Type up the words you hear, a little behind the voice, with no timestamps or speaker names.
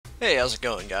Hey, how's it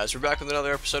going, guys? We're back with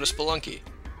another episode of Spelunky.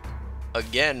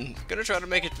 Again, gonna try to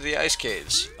make it to the ice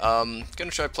caves. Gonna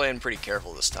try playing pretty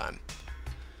careful this time.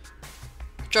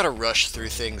 Try to rush through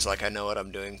things like I know what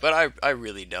I'm doing, but I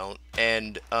really don't.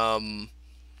 And, I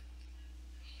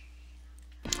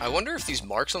wonder if these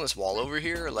marks on this wall over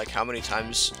here, like how many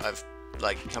times how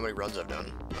many runs I've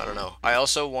done. I don't know. I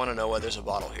also want to know why there's a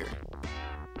bottle here.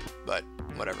 But,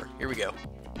 whatever. Here we go.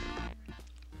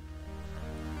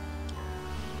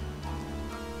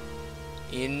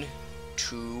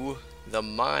 Into the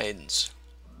mines.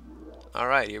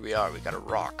 Alright, here we are. We got a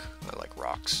rock. I like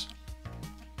rocks.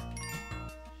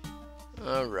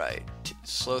 Alright.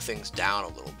 Slow things down a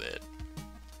little bit.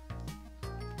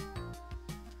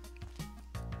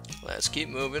 Let's keep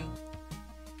moving.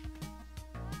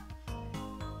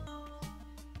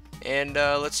 And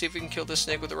let's see if we can kill this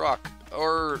snake with a rock.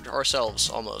 Or ourselves,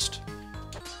 almost.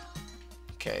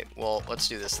 Okay, well, let's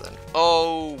do this then.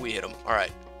 Oh, we hit him.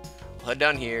 Alright. We'll head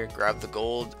down here, grab the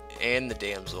gold and the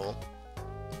damsel.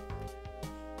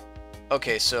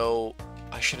 Okay, so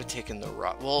I should have taken the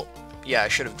rock. Well, yeah, I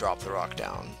should have dropped the rock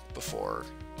down before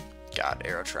got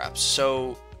arrow traps.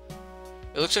 So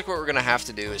it looks like what we're gonna have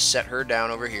to do is set her down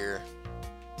over here,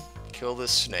 kill this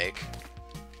snake.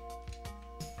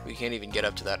 We can't even get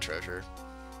up to that treasure.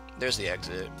 There's the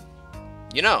exit.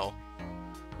 You know,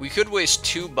 we could waste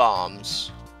 2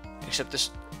 bombs, except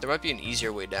there might be an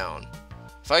easier way down.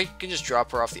 If I can just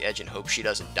drop her off the edge and hope she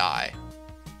doesn't die.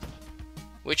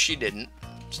 Which she didn't,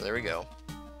 so there we go.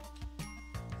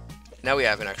 Now we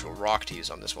have an actual rock to use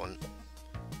on this one.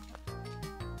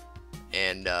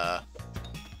 And,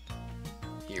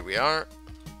 here we are.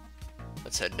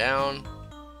 Let's head down.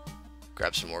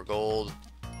 Grab some more gold.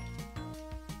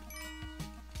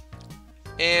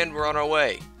 And we're on our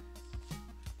way.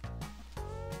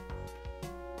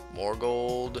 More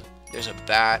gold. There's a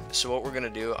bat. So what we're going to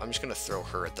do, I'm just going to throw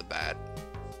her at the bat.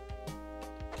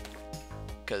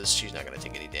 Because she's not going to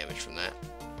take any damage from that.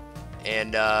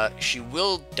 And she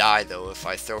will die, though, if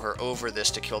I throw her over this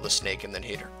to kill the snake and then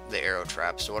hit the arrow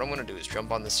trap. So what I'm going to do is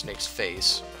jump on the snake's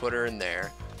face, put her in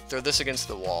there, throw this against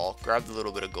the wall, grab the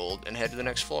little bit of gold, and head to the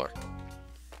next floor.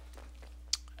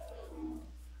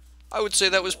 I would say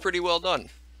that was pretty well done.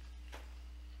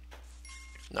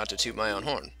 Not to toot my own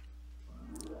horn.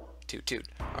 Toot toot.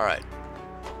 Alright.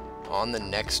 On the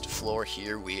next floor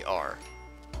here we are.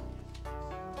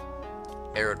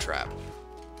 Arrow trap.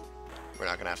 We're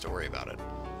not gonna have to worry about it.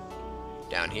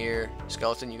 Down here.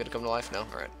 Skeleton, you gonna come to life? No?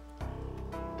 Alright.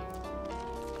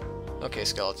 Okay,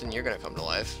 skeleton, you're gonna come to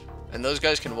life. And those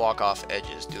guys can walk off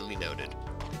edges, duly noted.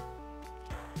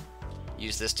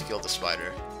 Use this to kill the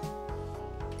spider.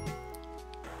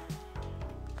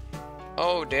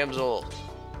 Oh, damsel.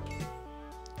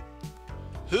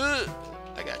 Huh!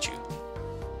 I got you.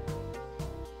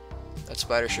 That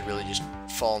spider should really just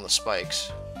fall on the spikes.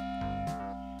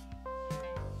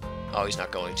 Oh, he's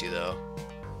not going to, though.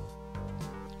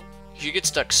 He should get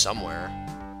stuck somewhere.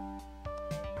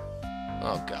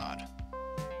 Oh, God.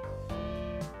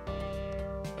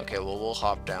 Okay, well, we'll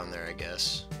hop down there, I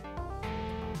guess.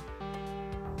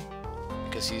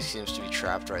 Because he seems to be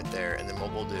trapped right there. And then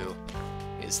what we'll do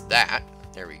is that.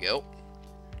 There we go.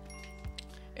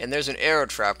 And there's an arrow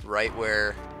trap right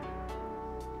where...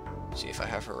 See if I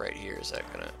have her right here. Is that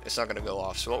gonna... It's not gonna go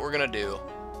off. So what we're gonna do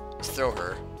is throw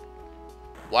her.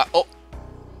 What? Oh!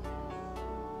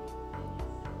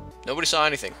 Nobody saw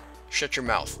anything. Shut your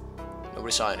mouth.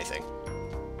 Nobody saw anything.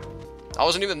 I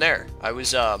wasn't even there. I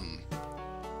was not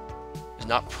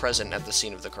present at the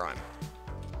scene of the crime.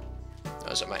 I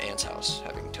was at my aunt's house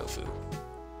having tofu.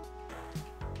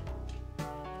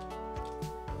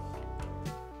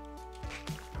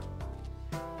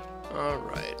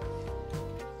 Alright.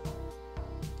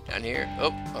 Down here.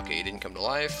 Oh, okay, he didn't come to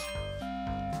life.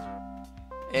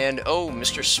 And, oh,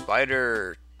 Mr.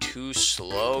 Spider, too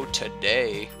slow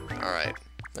today. Alright,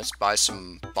 let's buy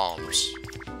some bombs.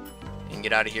 And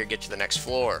get out of here, get to the next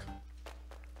floor.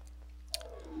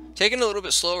 Taking it a little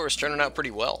bit slower is turning out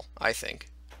pretty well, I think.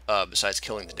 Besides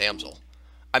killing the damsel.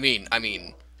 I mean,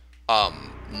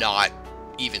 not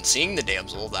even seeing the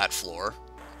damsel that floor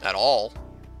at all.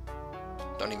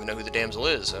 Don't even know who the damsel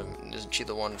is. Isn't she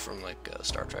the one from, like,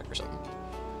 Star Trek or something?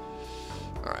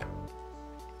 Alright.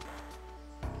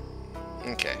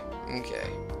 Okay, okay.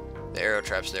 The arrow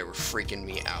traps there were freaking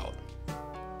me out.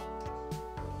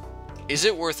 Is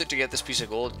it worth it to get this piece of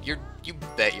gold? You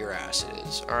bet your ass it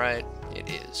is. Alright? It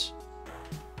is.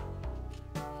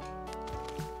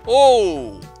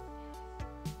 Oh!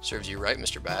 Serves you right,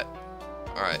 Mr. Bat.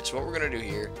 Alright, so what we're gonna do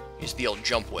here is the old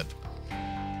jump whip.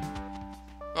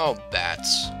 Oh,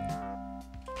 bats.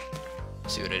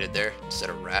 See what I did there? Instead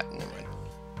of rat, never mind.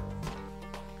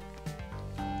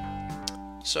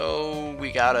 So,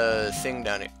 we got a thing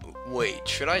down here. Wait,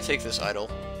 should I take this idol?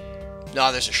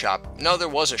 No, there's a shop. No, there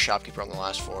was a shopkeeper on the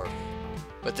last floor.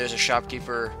 But there's a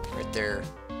shopkeeper right there,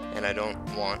 and I don't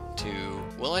want to...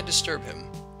 Will I disturb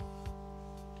him?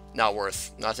 Not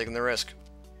worth. Not taking the risk.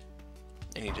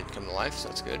 And he did come to life, so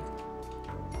that's good.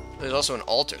 There's also an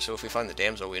altar, so if we find the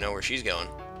damsel, we know where she's going.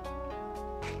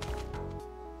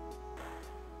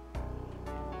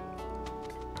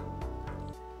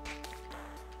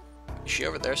 Is she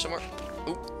over there somewhere?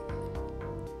 Oop.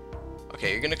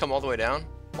 Okay, you're gonna come all the way down?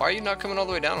 Why are you not coming all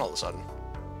the way down all of a sudden?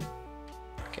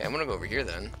 Okay, I'm gonna go over here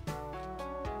then.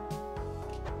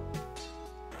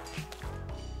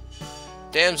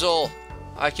 Damsel!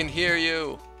 I can hear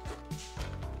you!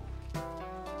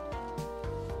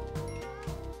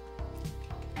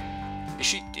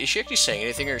 Is she actually saying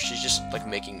anything, or is she just, like,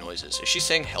 making noises? Is she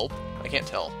saying help? I can't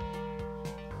tell.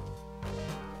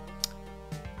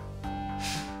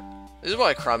 This is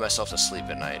why I cry myself to sleep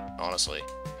at night, honestly.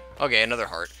 Okay, another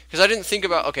heart. Because I didn't think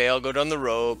about, okay, I'll go down the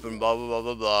rope and blah, blah, blah,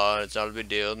 blah, blah, it's not a big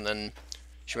deal, and then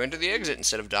she went to the exit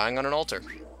instead of dying on an altar.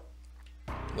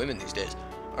 Women these days.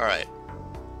 Alright.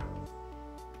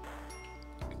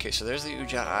 Okay, so there's the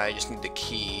Ujat Eye, I just need the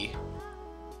key.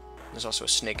 There's also a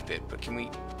snake pit, but can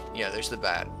we... Yeah, there's the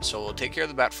bat. So we'll take care of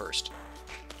the bat first.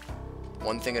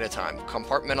 One thing at a time.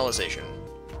 Compartmentalization.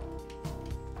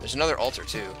 There's another altar,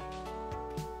 too.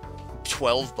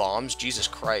 12 bombs? Jesus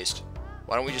Christ.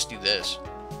 Why don't we just do this?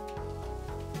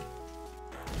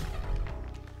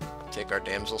 Take our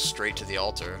damsel straight to the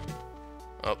altar.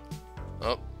 Oh.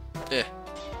 Oh. Eh.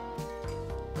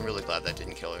 I'm really glad that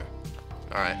didn't kill her.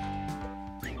 Alright.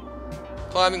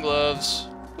 Climbing gloves.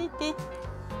 Boop, boop.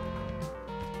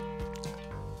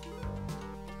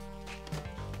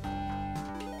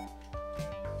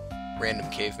 Random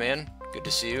caveman. Good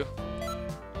to see you.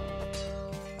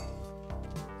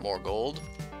 More gold.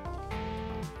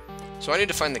 So I need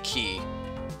to find the key.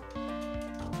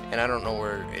 And I don't know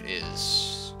where it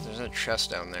is. There's a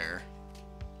chest down there.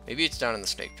 Maybe it's down in the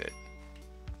snake pit.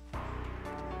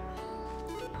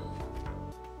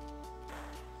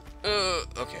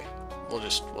 Okay. We'll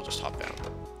just hop down.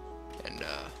 And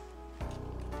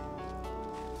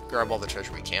grab all the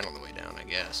treasure we can on the way down, I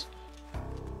guess.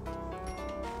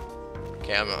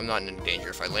 Okay, I'm not in danger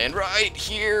if I land right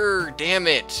here. Damn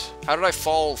it. How did I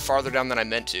fall farther down than I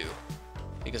meant to?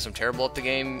 Because I'm terrible at the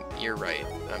game? You're right.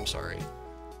 I'm sorry.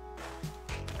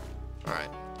 Alright.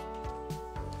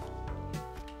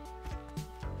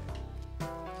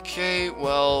 Okay,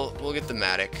 well, we'll get the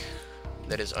Matic.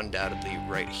 That is undoubtedly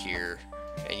right here.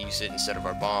 And use it instead of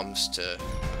our bombs to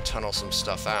tunnel some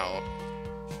stuff out.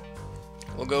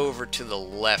 We'll go over to the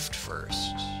left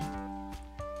first.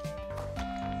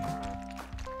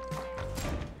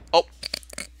 Oh!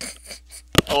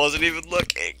 I wasn't even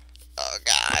looking. Oh,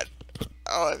 God.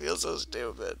 Oh, I feel so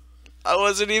stupid. I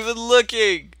wasn't even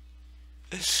looking.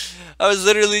 I was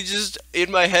literally just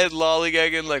in my head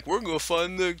lollygagging like, we're gonna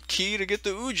find the key to get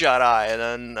the Ujat Eye,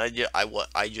 and then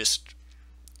I just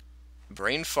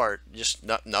brain fart, just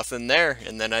nothing there,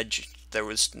 and then there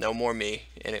was no more me,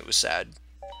 and it was sad.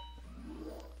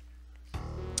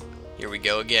 Here we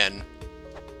go again.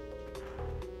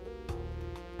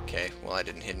 Okay, well I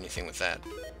didn't hit anything with that.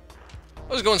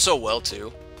 I was going so well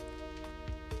too.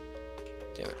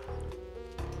 Damn it.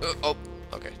 Oh,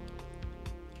 okay.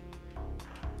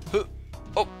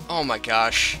 Oh my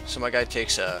gosh. So my guy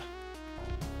takes the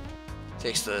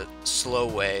slow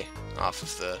way off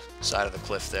of the side of the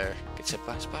cliff there. Gets hit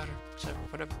by a spider,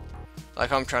 whatever. Like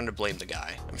how I'm trying to blame the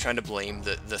guy. I'm trying to blame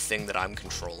the thing that I'm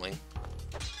controlling.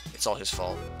 It's all his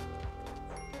fault.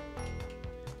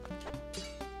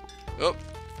 Oh.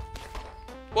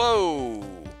 Whoa!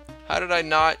 How did I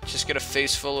not just get a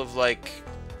face full of, like,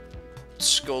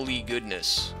 scully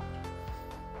goodness?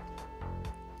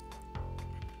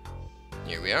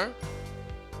 Here we are.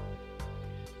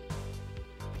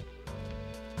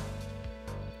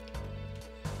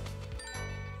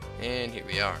 And here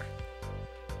we are.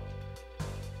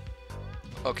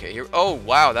 Okay, here. Oh,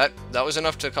 wow, that was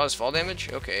enough to cause fall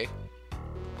damage? Okay.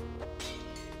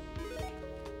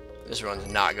 This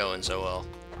run's not going so well.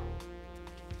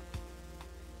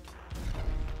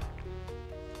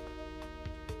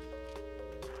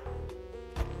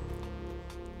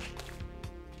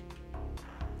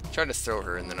 Tried to throw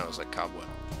her, and then I was like, cobweb.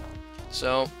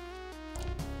 So,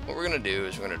 what we're gonna do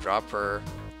is we're gonna drop her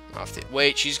off the...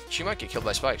 Wait, she might get killed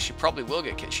by spikes. She probably will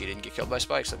get killed. She didn't get killed by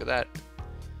spikes. Look at that.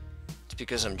 It's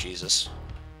because I'm Jesus.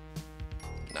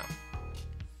 No.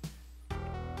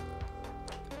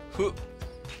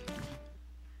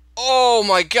 Oh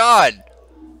my god!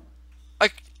 I...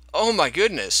 Oh my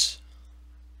goodness.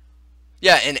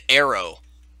 Yeah, an arrow.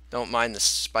 Don't mind the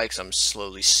spikes I'm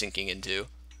slowly sinking into.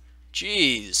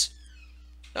 Jeez.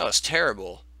 That was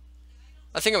terrible.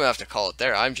 I think I'm going to have to call it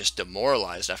there. I'm just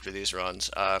demoralized after these runs.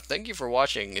 Thank you for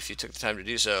watching if you took the time to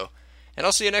do so, and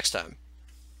I'll see you next time.